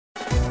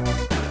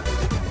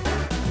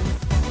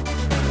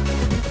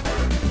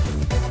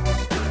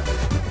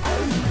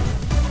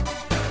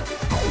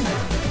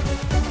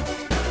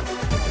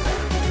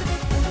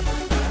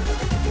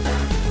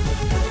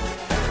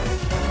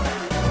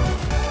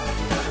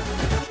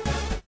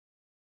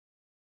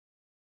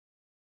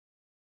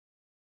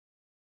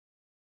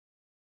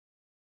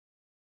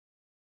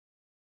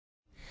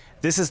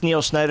This is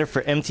Neil Schneider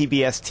for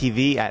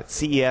MTBS-TV at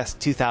CES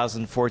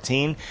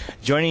 2014.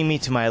 Joining me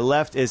to my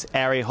left is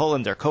Ari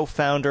Hollander,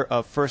 co-founder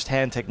of First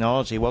Hand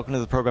Technology. Welcome to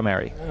the program,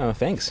 Ari. Oh,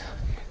 thanks.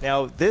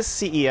 Now, this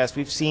CES,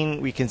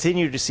 we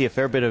continue to see a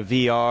fair bit of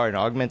VR and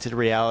augmented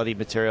reality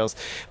materials,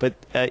 but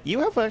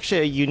you have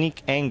actually a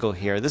unique angle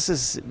here. This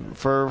is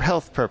for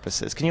health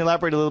purposes. Can you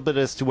elaborate a little bit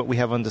as to what we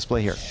have on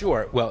display here?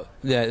 Sure. Well,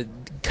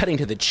 cutting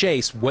to the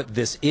chase, what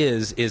this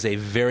is a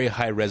very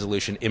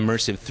high-resolution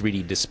immersive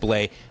 3D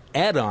display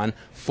add-on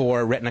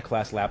for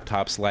Retina-class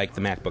laptops like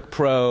the MacBook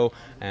Pro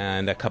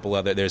and a couple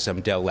other. There's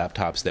some Dell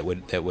laptops that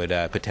would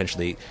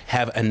potentially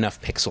have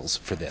enough pixels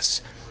for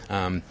this,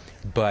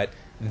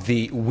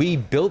 we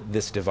built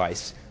this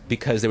device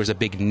because there was a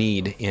big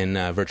need in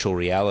virtual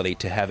reality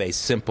to have a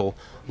simple,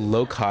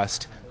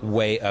 low-cost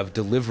way of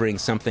delivering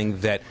something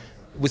that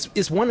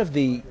is one of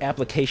the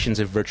applications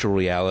of virtual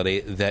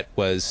reality that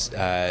was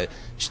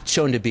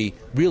shown to be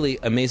really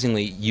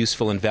amazingly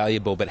useful and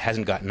valuable, but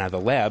hasn't gotten out of the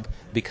lab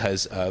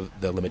because of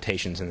the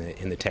limitations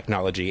in the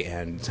technology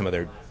and some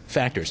other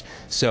factors.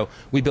 So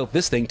we built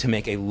this thing to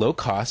make a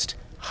low-cost,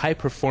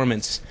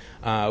 high-performance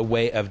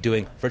way of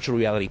doing virtual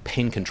reality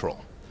pain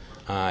control.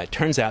 It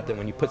turns out that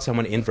when you put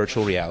someone in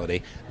virtual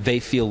reality, they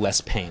feel less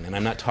pain. And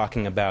I'm not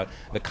talking about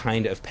the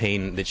kind of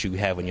pain that you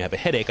have when you have a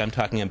headache. I'm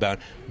talking about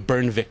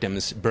burn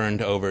victims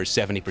burned over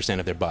 70%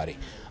 of their body.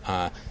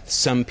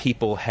 Some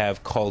people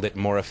have called it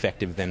more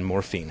effective than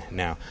morphine.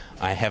 Now,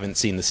 I haven't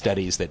seen the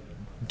studies that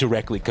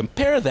directly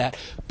compare that,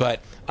 but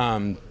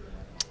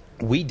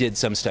we did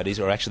some studies,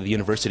 or actually the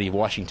University of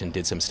Washington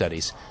did some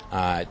studies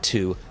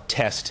to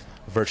test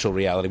virtual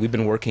reality. We've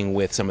been working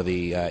with some of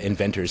the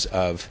inventors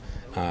of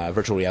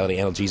virtual reality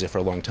analgesia for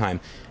a long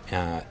time,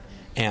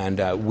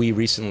 and we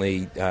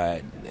recently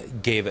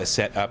gave a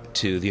set up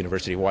to the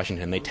University of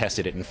Washington. They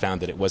tested it and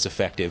found that it was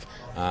effective.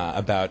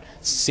 About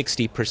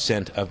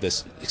 60% of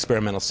the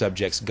experimental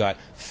subjects got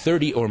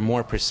 30 or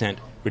more %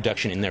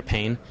 reduction in their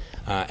pain,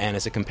 and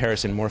as a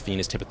comparison, morphine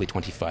is typically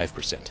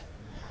 25%.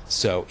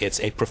 So it's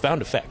a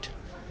profound effect.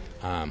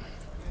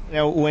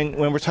 Now, when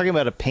we're talking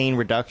about a pain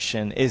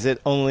reduction, is it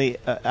only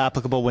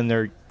applicable when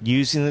they're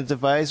using the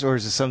device, or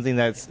is it something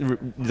that's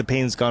the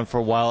pain's gone for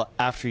a while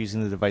after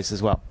using the device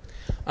as well?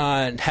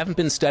 Haven't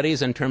been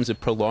studies in terms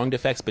of prolonged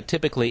effects, but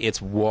typically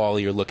it's while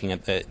you're looking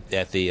at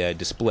the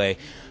display,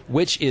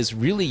 which is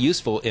really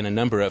useful in a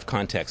number of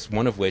contexts,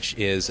 one of which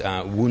is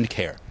wound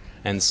care.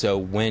 And so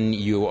when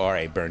you are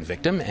a burn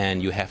victim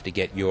and you have to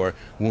get your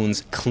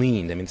wounds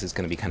cleaned, I mean, this is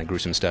going to be kind of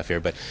gruesome stuff here,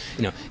 but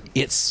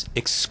it's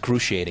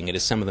excruciating. It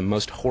is some of the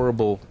most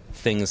horrible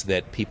things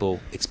that people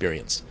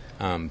experience.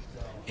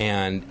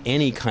 And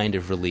any kind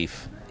of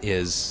relief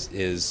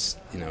is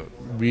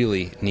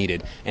really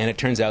needed. And it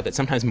turns out that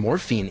sometimes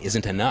morphine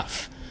isn't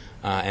enough.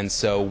 And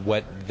so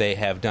what they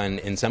have done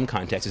in some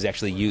contexts is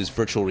actually use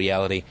virtual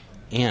reality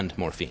and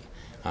morphine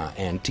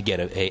and to get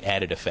a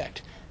added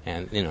effect.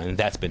 And and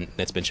that's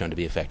been shown to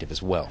be effective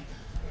as well.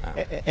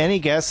 Any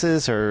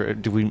guesses, or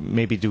do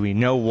we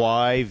know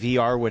why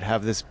VR would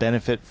have this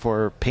benefit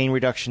for pain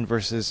reduction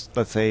versus,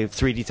 let's say,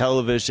 3D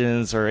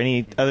televisions or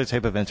any other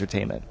type of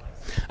entertainment?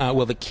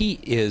 Well, the key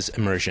is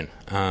immersion.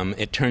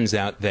 It turns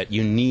out that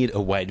you need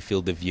a wide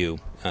field of view,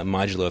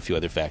 modulo a few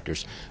other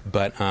factors,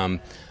 but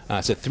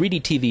so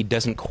 3D TV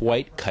doesn't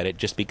quite cut it,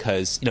 just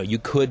because you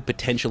could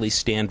potentially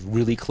stand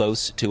really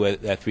close to a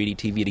 3D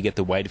TV to get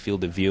the wide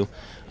field of view,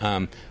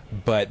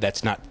 but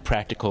that's not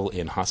practical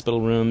in hospital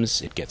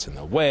rooms. It gets in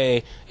the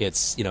way.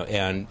 It's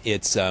and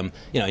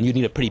you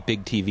need a pretty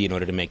big TV in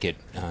order to make it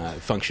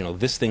functional.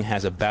 This thing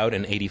has about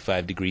an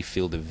 85-degree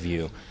field of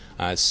view,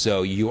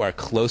 so you are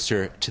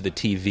closer to the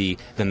TV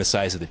than the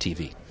size of the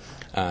TV.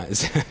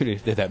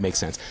 If that makes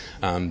sense.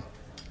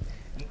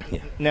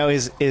 Yeah. Now,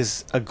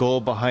 is a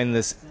goal behind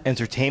this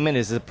entertainment?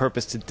 Is the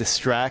purpose to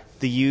distract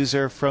the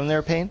user from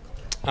their pain?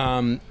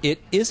 It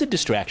is a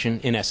distraction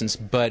in essence,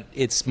 but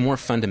it's more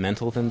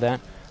fundamental than that.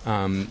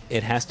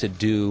 It has to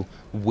do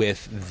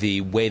with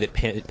the way that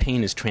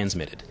pain is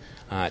transmitted.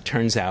 It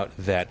turns out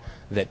that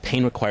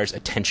pain requires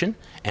attention,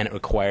 and it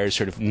requires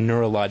sort of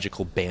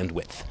neurological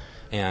bandwidth.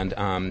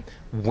 And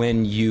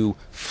when you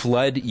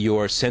flood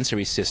your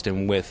sensory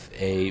system with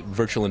a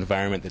virtual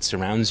environment that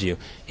surrounds you,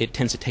 it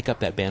tends to take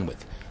up that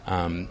bandwidth.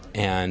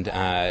 And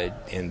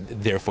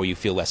therefore you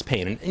feel less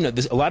pain. And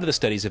a lot of the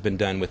studies have been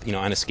done with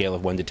on a scale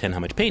of 1 to 10, how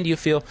much pain do you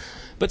feel?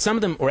 But some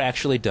of them were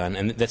actually done,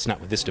 and that's not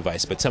with this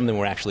device, but some of them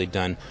were actually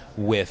done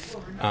with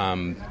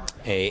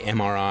a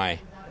MRI,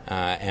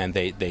 and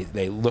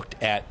they looked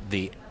at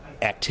the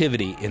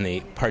activity in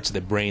the parts of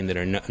the brain that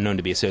are known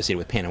to be associated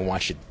with pain and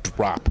watched it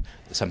drop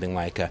something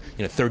like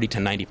 30 to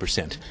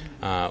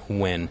 90%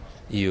 when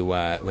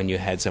you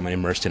had someone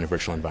immersed in a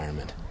virtual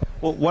environment.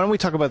 Well, why don't we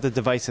talk about the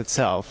device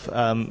itself?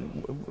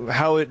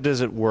 How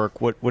does it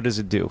work? What does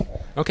it do?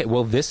 Okay,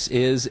 well, this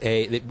is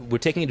we're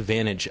taking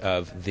advantage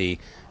of the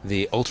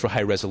ultra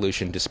high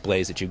resolution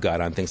displays that you've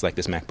got on things like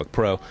this MacBook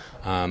Pro.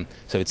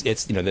 So it's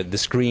the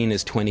screen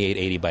is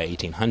 2880 by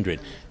 1800.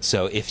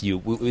 So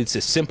it's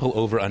a simple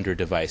over/under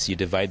device. You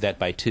divide that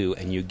by 2,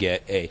 and you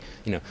get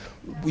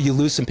you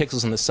lose some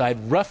pixels on the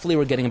side. Roughly,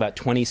 we're getting about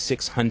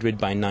 2600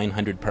 by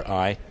 900 per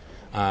eye.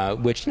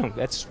 Which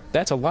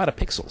that's a lot of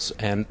pixels,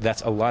 and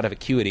that's a lot of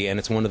acuity, and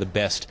it's one of the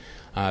best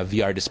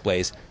VR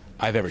displays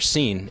I've ever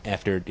seen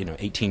after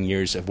 18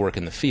 years of work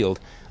in the field,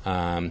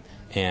 and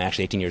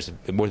actually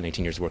more than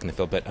 18 years of work in the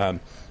field. But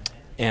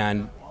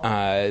and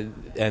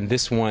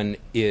this one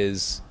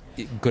is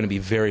going to be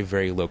very,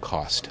 very low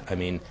cost. I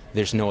mean,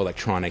 there's no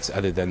electronics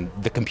other than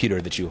the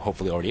computer that you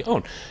hopefully already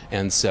own,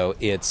 and so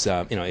it's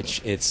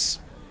it's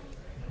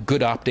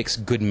good optics,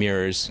 good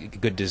mirrors,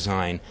 good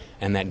design,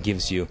 and that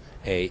gives you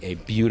a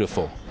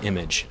beautiful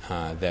image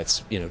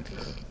that's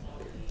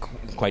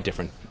quite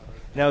different.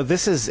 Now,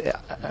 this is,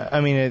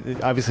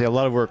 obviously a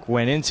lot of work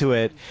went into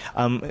it,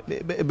 but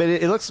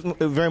it looks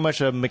very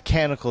much a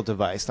mechanical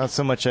device, not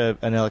so much an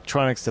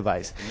electronics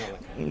device.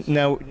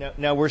 Now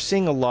we're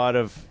seeing a lot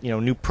of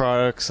new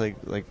products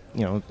like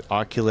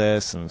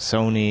Oculus and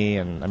Sony,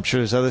 and I'm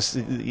sure there's others.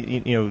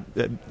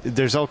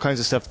 There's all kinds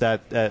of stuff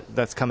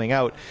that's coming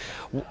out.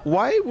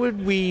 Why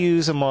would we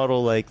use a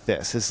model like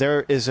this? Is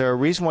there a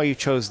reason why you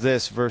chose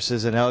this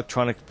versus an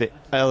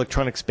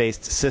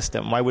electronics-based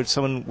system? Why would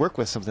someone work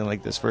with something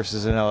like this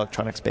versus an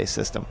electronics-based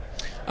system?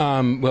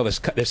 Well,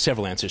 there's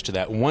several answers to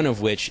that. One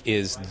of which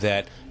is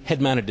that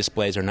head-mounted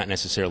displays are not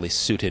necessarily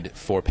suited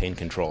for pain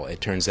control.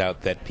 It turns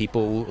out that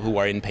people who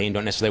are in pain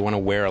don't necessarily want to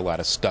wear a lot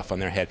of stuff on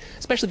their head,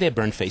 especially if they have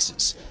burned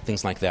faces,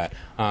 things like that.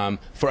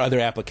 For other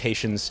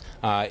applications,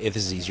 it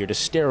is easier to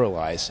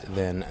sterilize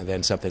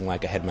than something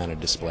like a head-mounted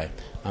display.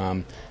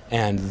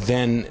 And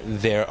then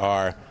there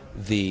are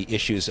the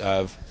issues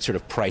of sort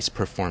of price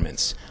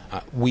performance.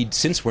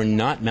 Since we're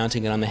not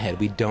mounting it on the head,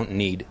 we don't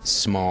need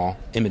small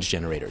image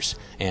generators.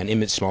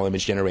 And small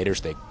image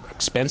generators, they're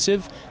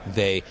expensive.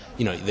 They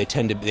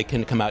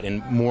can come out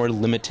in more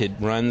limited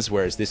runs,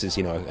 whereas this is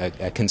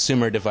a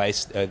consumer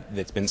device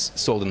that's been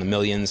sold in the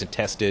millions and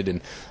tested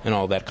and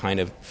all that kind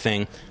of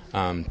thing.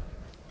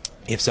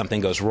 If something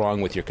goes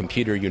wrong with your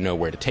computer, you know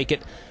where to take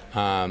it.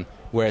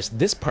 Whereas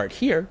this part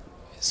here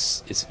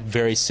is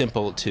very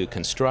simple to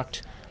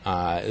construct.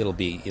 It'll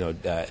be,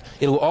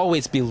 it'll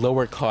always be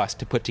lower cost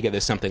to put together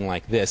something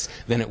like this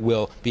than it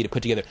will be to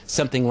put together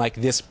something like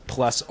this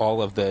plus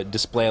all of the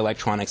display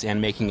electronics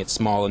and making it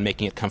small and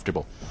making it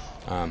comfortable.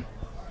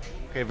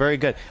 Okay, very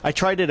good. I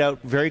tried it out.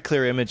 Very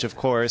clear image, of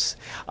course.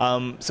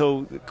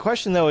 So the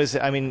question, though, is,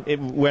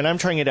 when I'm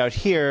trying it out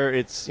here,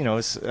 it's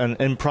an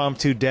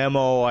impromptu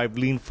demo. I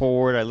lean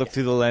forward, I look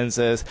through the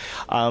lenses.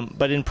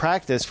 But in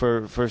practice,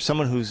 for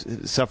someone who's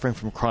suffering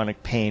from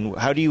chronic pain,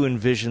 how do you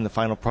envision the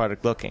final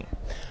product looking?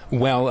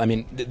 Well,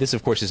 this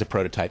of course is a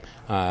prototype,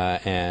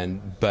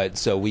 but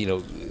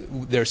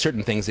there are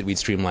certain things that we'd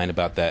streamline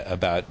about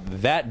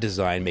that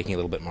design, making it a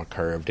little bit more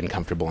curved and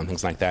comfortable and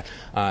things like that.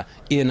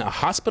 In a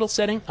hospital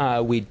setting,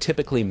 we'd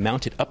typically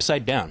mount it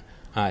upside down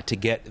to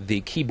get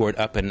the keyboard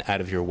up and out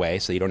of your way,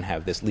 so you don't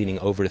have this leaning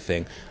over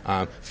thing.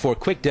 For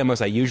quick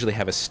demos, I usually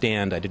have a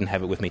stand. I didn't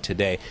have it with me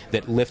today,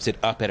 that lifts it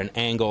up at an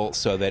angle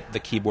so that the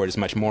keyboard is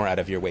much more out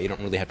of your way. You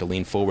don't really have to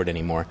lean forward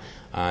anymore,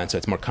 and so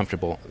it's more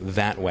comfortable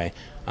that way.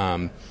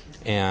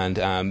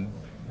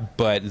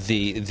 But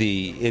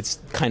it's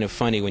kind of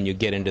funny when you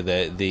get into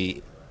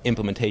the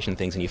implementation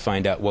things and you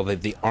find out, well,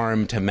 the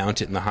arm to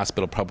mount it in the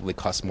hospital probably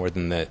costs more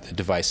than the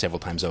device several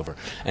times over,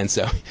 and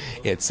so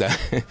it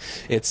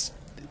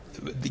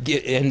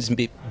ends up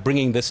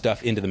bringing this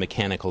stuff into the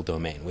mechanical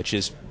domain, which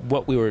is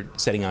what we were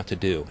setting out to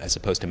do, as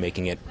opposed to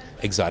making it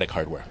exotic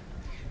hardware.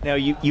 Now,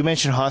 you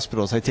mentioned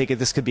hospitals. I take it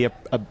this could be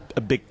a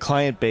big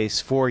client base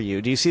for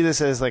you. Do you see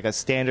this as like a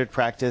standard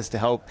practice to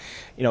help,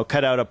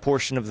 cut out a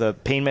portion of the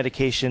pain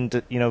medication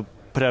to,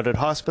 put out at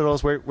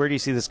hospitals? Where do you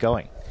see this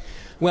going?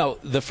 Well,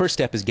 the first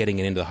step is getting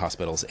it into the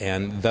hospitals,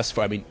 and thus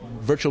far,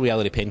 virtual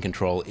reality pain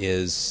control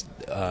is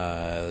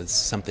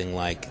something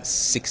like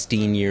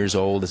 16 years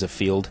old as a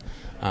field.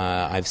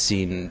 I've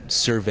seen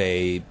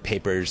survey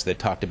papers that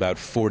talked about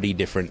 40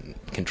 different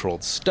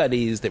controlled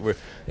studies that were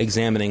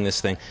examining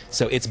this thing.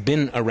 So it's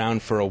been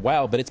around for a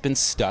while, but it's been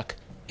stuck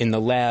in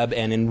the lab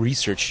and in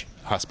research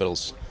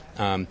hospitals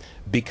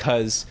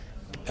because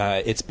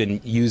it's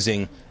been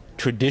using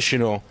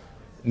traditional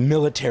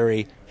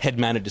military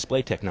head-mounted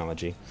display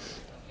technology,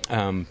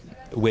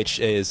 which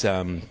is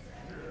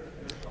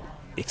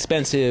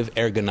expensive,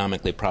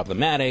 ergonomically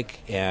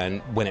problematic,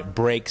 and when it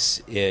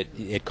breaks,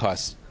 it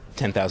costs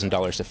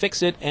 $10,000 to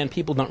fix it, and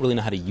people don't really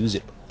know how to use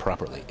it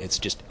properly. It's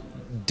just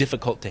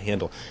difficult to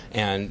handle,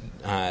 and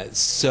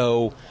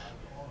so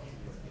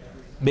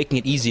making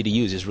it easy to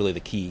use is really the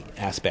key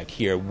aspect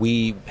here.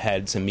 We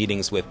had some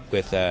meetings with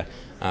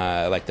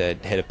like the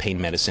head of pain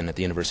medicine at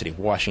the University of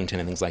Washington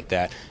and things like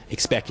that,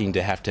 expecting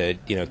to have to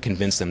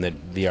convince them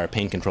that VR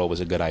pain control was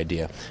a good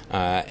idea.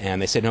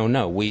 And they said,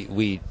 no,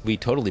 we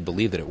totally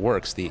believe that it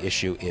works. The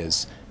issue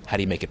is, how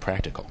do you make it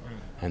practical?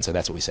 And so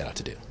that's what we set out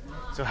to do.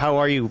 So how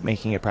are you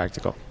making it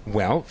practical?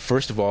 Well,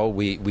 first of all,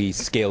 we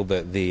scaled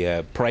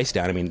the price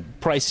down. I mean,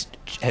 price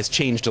has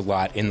changed a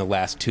lot in the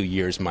last 2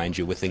 years, mind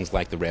you, with things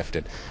like the Rift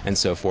and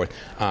so forth.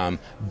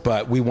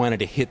 But we wanted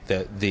to hit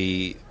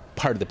the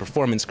part of the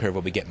performance curve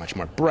where we get much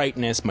more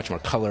brightness, much more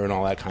color and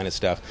all that kind of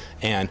stuff,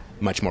 and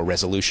much more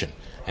resolution.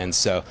 And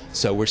so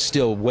we're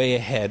still way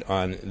ahead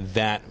on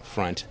that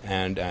front.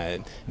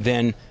 And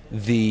then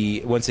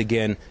once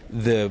again,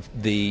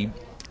 the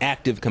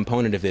active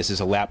component of this is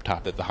a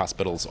laptop that the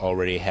hospitals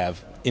already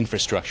have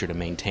infrastructure to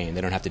maintain.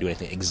 They don't have to do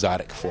anything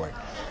exotic for it.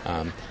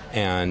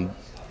 And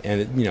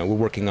we're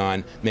working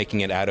on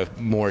making it out of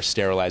more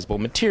sterilizable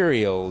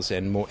materials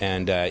and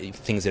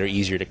things that are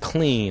easier to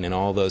clean and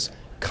all those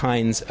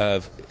kinds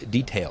of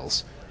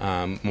details,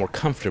 more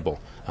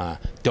comfortable.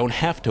 Don't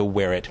have to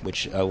wear it,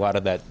 which a lot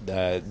of that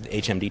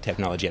HMD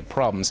technology had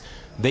problems.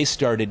 They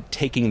started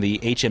taking the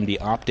HMD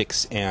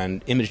optics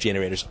and image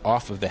generators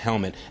off of the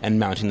helmet and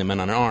mounting them on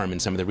an arm in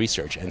some of the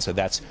research. And so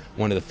that's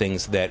one of the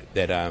things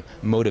that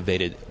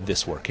motivated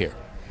this work here.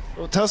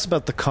 Well, tell us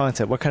about the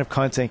content. What kind of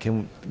content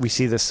can we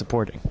see this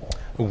supporting?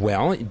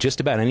 Well, just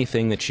about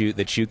anything that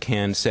you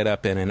can set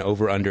up in an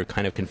over-under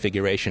kind of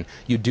configuration.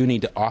 You do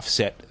need to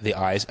offset the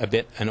eyes a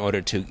bit in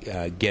order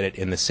to get it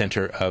in the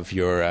center of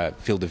your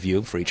field of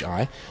view for each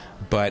eye.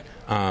 But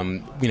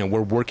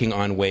we're working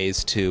on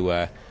ways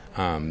to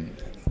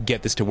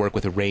get this to work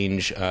with a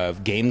range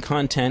of game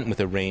content, with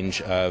a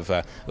range of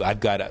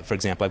for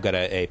example, I've got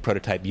a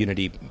prototype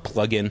Unity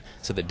plugin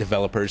so that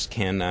developers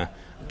can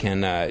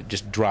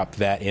just drop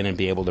that in and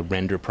be able to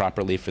render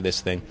properly for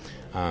this thing.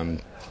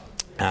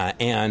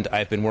 And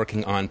I've been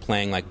working on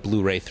playing like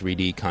Blu-ray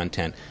 3D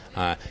content.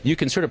 You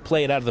can sort of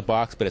play it out of the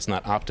box, but it's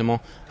not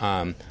optimal.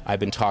 I've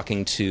been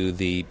talking to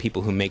the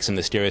people who make some of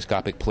the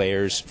stereoscopic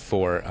players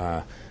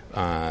for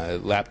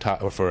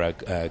laptop or for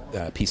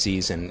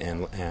PCs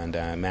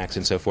and Macs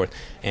and so forth,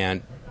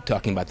 and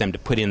talking about them to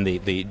put in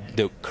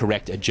the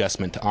correct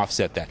adjustment to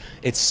offset that.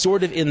 It's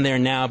sort of in there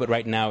now, but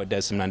right now it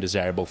does some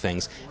undesirable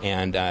things,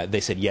 and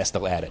they said yes,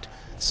 they'll add it.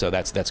 So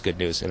that's good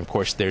news. And of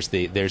course, there's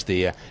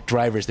the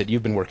drivers that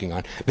you've been working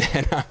on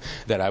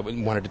that I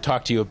wanted to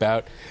talk to you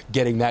about,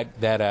 getting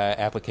that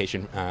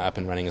application up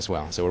and running as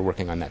well. So we're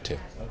working on that too.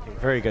 Okay,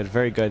 very good,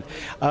 very good.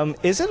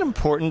 Is it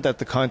important that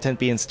the content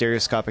be in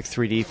stereoscopic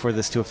 3D for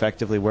this to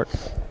effectively work?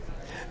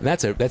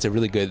 That's a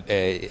really good,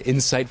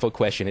 insightful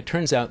question. It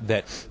turns out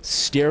that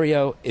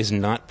stereo is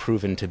not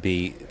proven to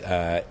be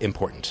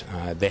important.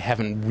 They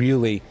haven't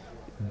really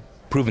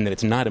proven that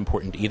it's not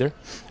important either,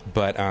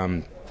 but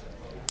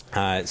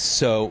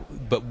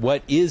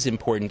what is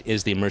important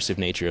is the immersive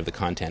nature of the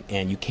content,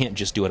 and you can't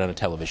just do it on a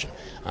television.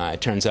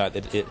 It turns out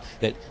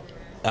that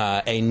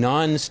a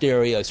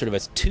non-stereo, sort of a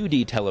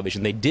 2D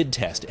television, they did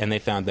test, and they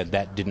found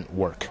that didn't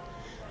work.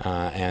 They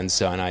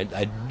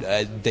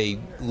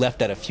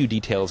left out a few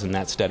details in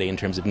that study in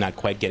terms of not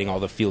quite getting all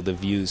the field of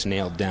views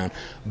nailed down,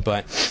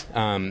 but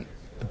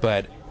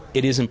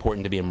it is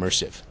important to be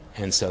immersive.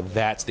 And so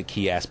that's the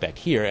key aspect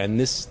here. And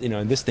this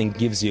thing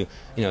gives you,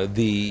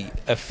 the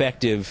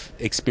effective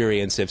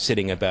experience of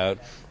sitting about,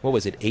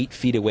 8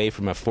 feet away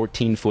from a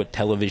 14-foot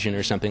television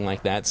or something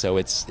like that. So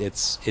it's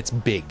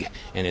big,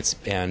 and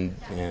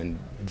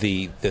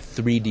the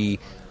 3D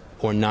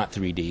or not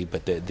 3D,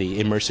 but the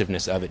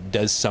immersiveness of it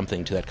does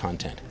something to that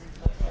content.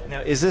 Now,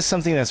 is this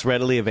something that's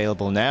readily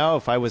available now?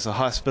 If I was a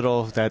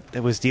hospital that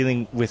was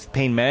dealing with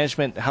pain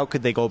management, how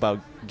could they go about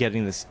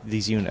getting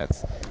these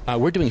units?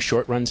 We're doing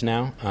short runs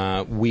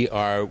now. We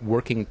are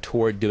working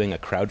toward doing a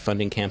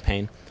crowdfunding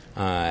campaign,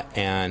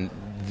 and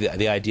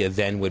the idea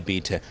then would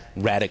be to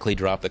radically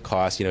drop the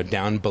cost,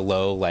 down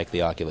below like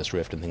the Oculus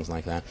Rift and things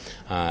like that,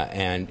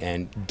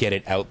 and get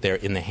it out there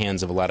in the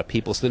hands of a lot of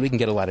people so that we can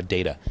get a lot of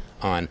data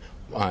on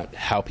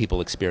how people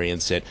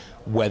experience it,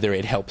 whether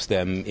it helps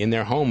them in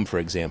their home, for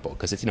example,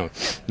 because it's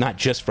not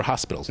just for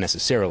hospitals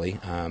necessarily.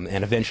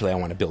 And eventually, I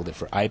want to build it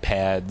for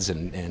iPads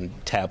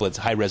and tablets,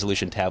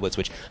 high-resolution tablets,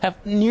 which have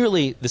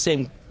nearly the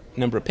same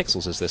number of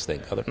pixels as this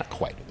thing. Although not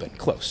quite, but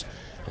close.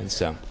 And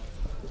so,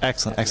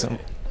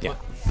 excellent. Yeah.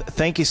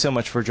 Thank you so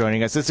much for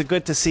joining us. It's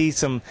good to see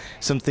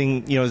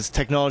something,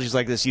 technologies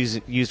like this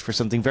used for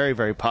something very,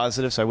 very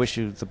positive. So I wish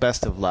you the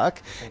best of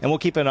luck. And we'll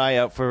keep an eye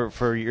out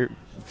for your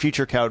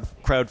future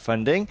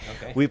crowdfunding.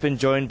 Okay. We've been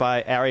joined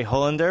by Ari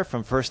Hollander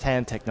from First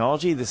Hand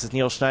Technology. This is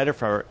Neil Schneider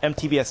for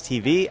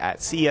MTBS-TV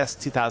at CES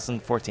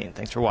 2014.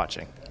 Thanks for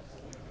watching.